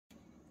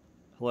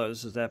Hello,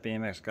 this is that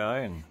BMX guy,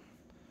 and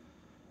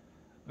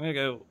I'm going to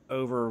go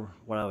over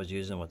what I was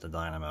using with the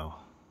Dynamo.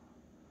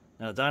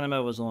 Now, the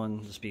Dynamo was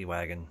on the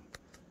Speedwagon,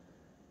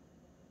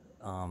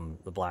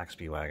 the black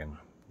Speedwagon,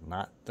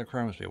 not the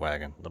chrome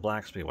Speedwagon, the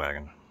black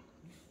Speedwagon.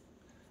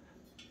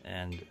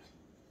 And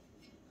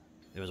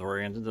it was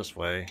oriented this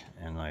way,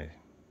 and I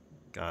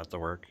got it to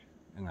work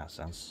in that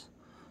sense.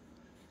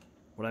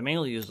 What I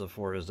mainly used it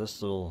for is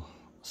this little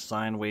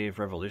Sinewave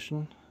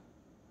Revolution.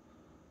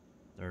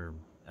 They're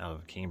out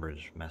of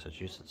Cambridge,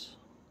 Massachusetts.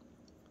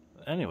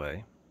 But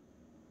anyway,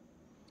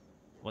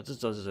 what this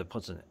does is it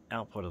puts an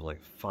output of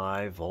like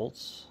 5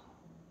 volts,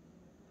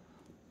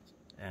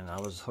 and I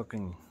was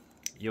hooking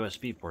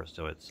USB ports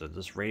to it. So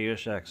this Radio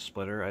Shack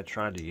splitter I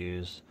tried to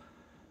use,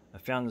 I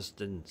found this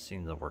didn't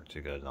seem to work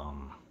too good.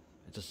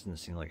 It just didn't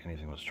seem like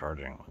anything was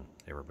charging when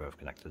they were both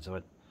connected to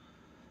it.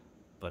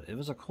 But it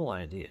was a cool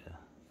idea.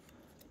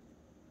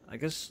 I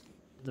guess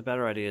the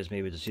better idea is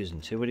maybe just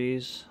using 2 of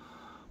these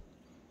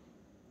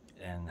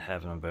and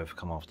having them both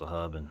come off the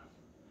hub, and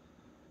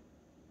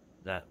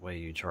that way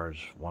you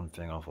charge one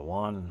thing off of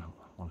one and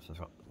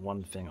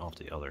one thing off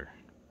the other.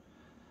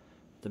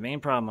 The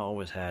main problem I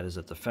always had is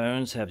that the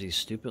phones have these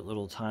stupid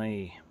little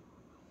tiny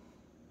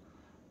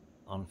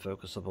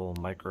unfocusable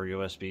micro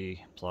USB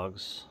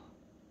plugs.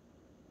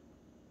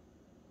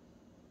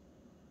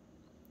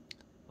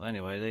 Well,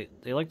 anyway,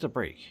 they like to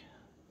break.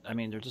 I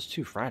mean, they're just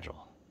too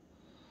fragile.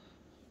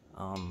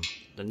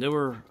 The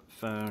newer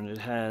phone, it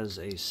has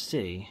a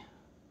C,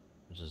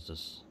 which is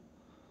just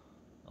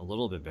a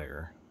little bit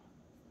bigger.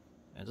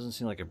 It doesn't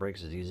seem like it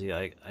breaks as easy.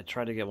 I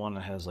tried to get one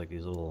that has like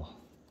these little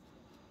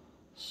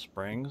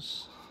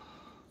springs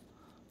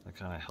that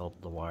kind of help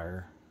the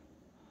wire,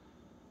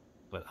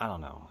 but I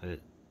don't know.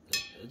 It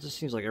just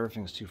seems like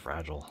everything's too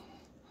fragile.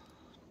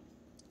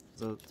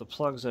 The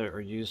plugs that are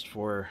used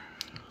for,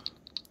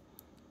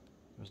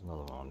 there's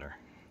another one there.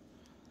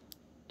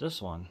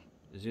 This one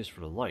is used for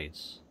the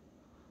lights.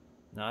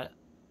 Now,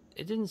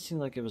 it didn't seem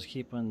like it was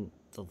keeping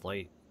the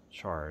light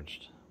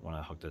charged when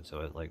I hooked it to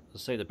it. Like,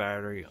 let's say the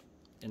battery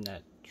in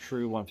that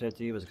true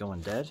 150 was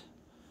going dead.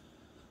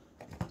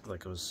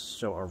 Like, it was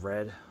show a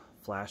red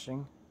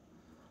flashing.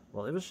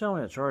 Well, it was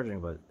showing it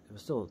charging, but it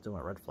was still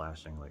doing red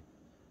flashing. Like,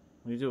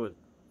 when you do it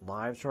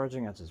live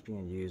charging as it's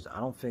being used, I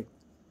don't think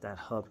that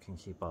hub can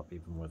keep up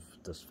even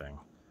with this thing.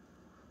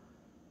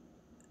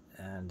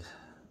 And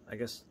I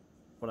guess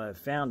what I've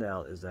found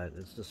out is that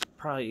it's just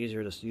probably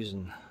easier just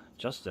using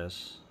just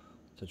this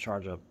to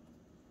charge up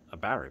a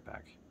battery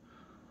pack.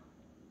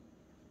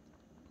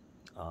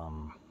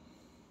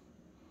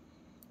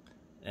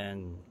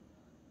 And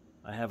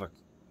I have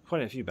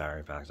quite a few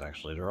battery packs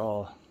actually. They're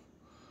all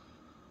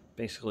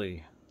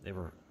basically, they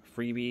were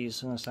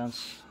freebies in a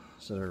sense.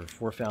 So they're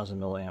 4,000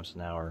 milliamps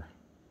an hour.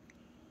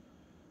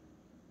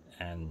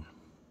 And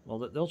well,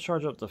 they'll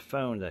charge up the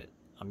phone that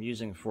I'm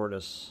using for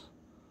this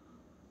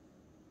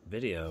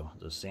video,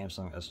 the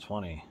Samsung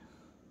S20.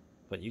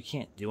 But you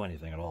can't do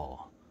anything at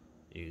all.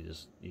 You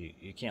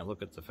can't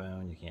look at the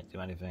phone, you can't do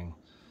anything.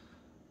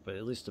 But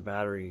at least the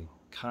battery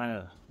kind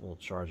of will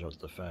charge up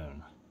the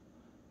phone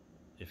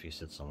if you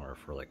sit somewhere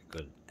for like a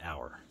good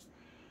hour.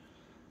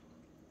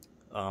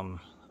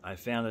 I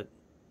found that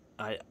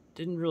I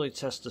didn't really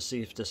test to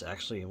see if this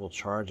actually will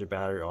charge a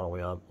battery all the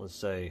way up. Let's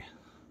say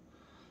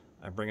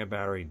I bring a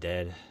battery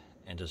dead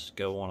and just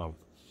go on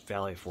a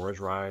Valley Forge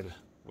ride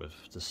with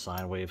this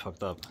sine wave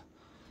hooked up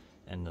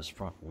and this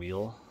front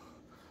wheel.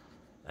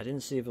 I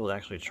didn't see if it would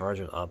actually charge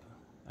it up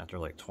after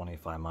like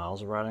 25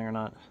 miles of riding or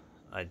not.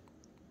 I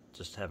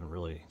just haven't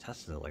really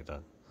tested it like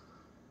that.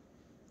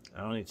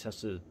 I only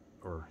tested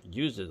or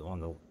used it on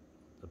the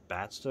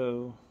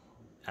Batstow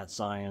at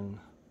Zion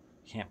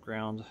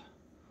campground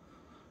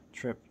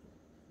trip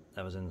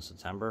that was in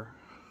September.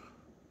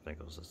 I think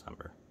it was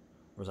September.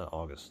 Or was that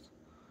August?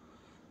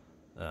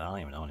 I don't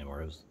even know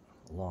anymore. It was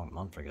a long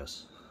month, I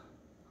guess.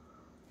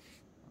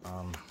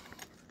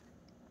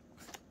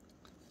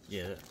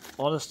 Yeah,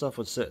 all this stuff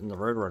would sit in the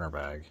Roadrunner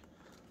bag.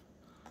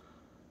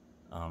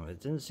 It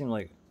didn't seem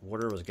like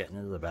water was getting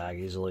into the bag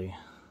easily.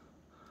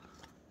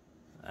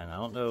 And I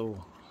don't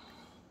know,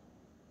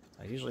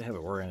 I usually have it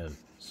oriented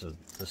so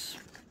this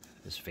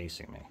is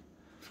facing me.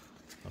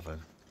 If I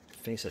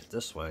face it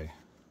this way,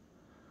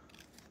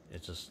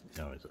 it just,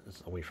 you know,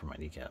 it's away from my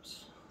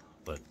kneecaps.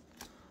 But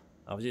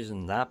I was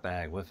using that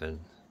bag with it.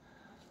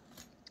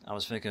 I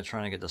was thinking of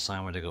trying to get the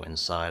Sinewave to go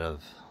inside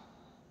of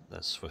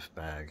that Swift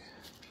bag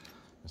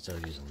instead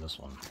of using this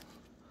one.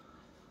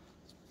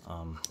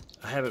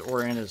 I have it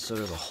oriented so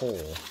there's a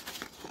hole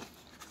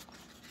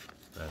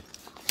that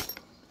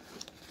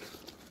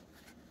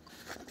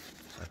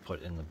I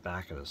put in the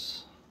back of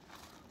this.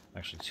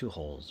 Actually, 2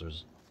 holes.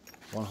 There's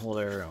one hole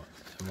there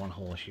and one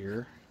hole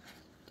here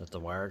that the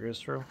wire goes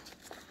through.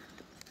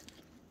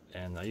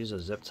 And I use a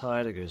zip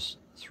tie that goes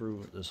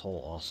through this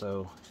hole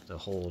also to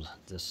hold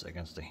this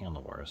against the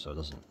handlebar so it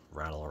doesn't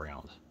rattle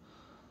around.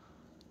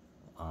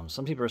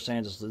 Some people are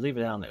saying just leave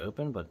it out in the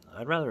open, but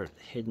I'd rather it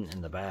hidden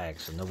in the bag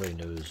so nobody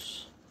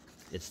knows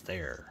it's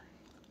there.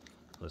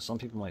 But some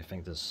people might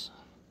think this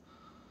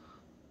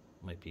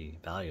might be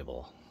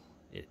valuable.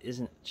 It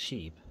isn't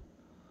cheap.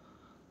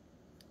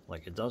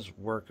 Like, it does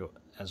work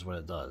as what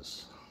it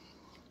does.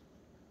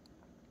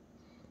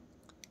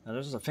 Now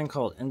there's a thing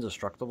called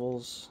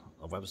Indestructibles,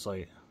 a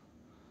website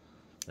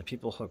that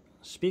people hook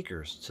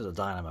speakers to the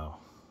Dynamo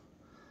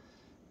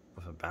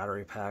with a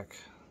battery pack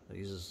that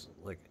uses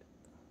like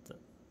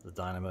the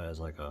Dynamo as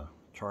like a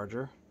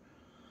charger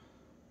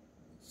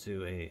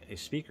to a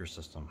speaker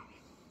system,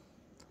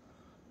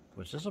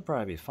 which this will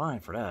probably be fine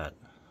for that.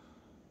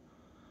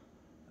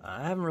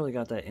 I haven't really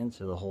got that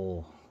into the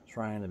whole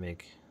trying to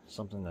make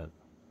something that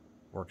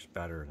works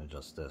better than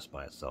just this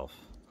by itself.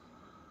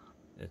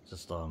 It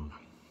just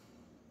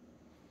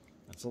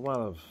it's a lot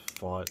of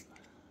thought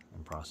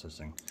and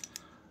processing.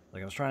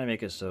 Like, I was trying to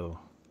make it so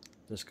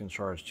this can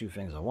charge two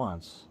things at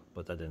once,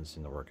 but that didn't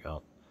seem to work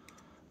out.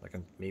 I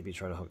can maybe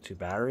try to hook two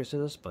batteries to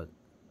this, but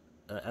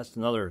that's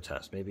another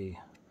test. Maybe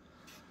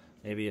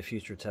a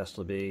future test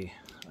will be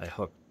I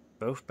hook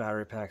both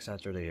battery packs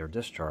after they are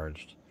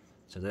discharged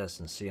to this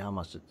and see how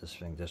much this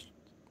thing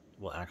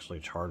will actually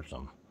charge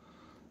them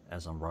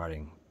as I'm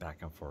riding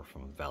back and forth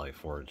from Valley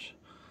Forge.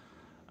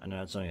 I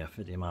know it's only a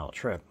 50-mile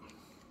trip,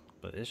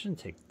 but it shouldn't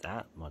take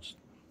that much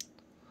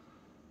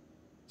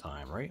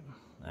time, right?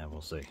 And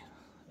we'll see.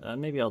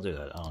 Maybe I'll do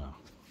that. I don't know.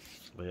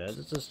 But yeah,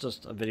 this is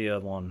just a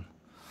video on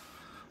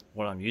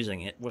what I'm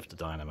using it with the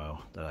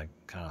Dynamo that I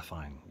kind of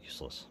find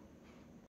useless.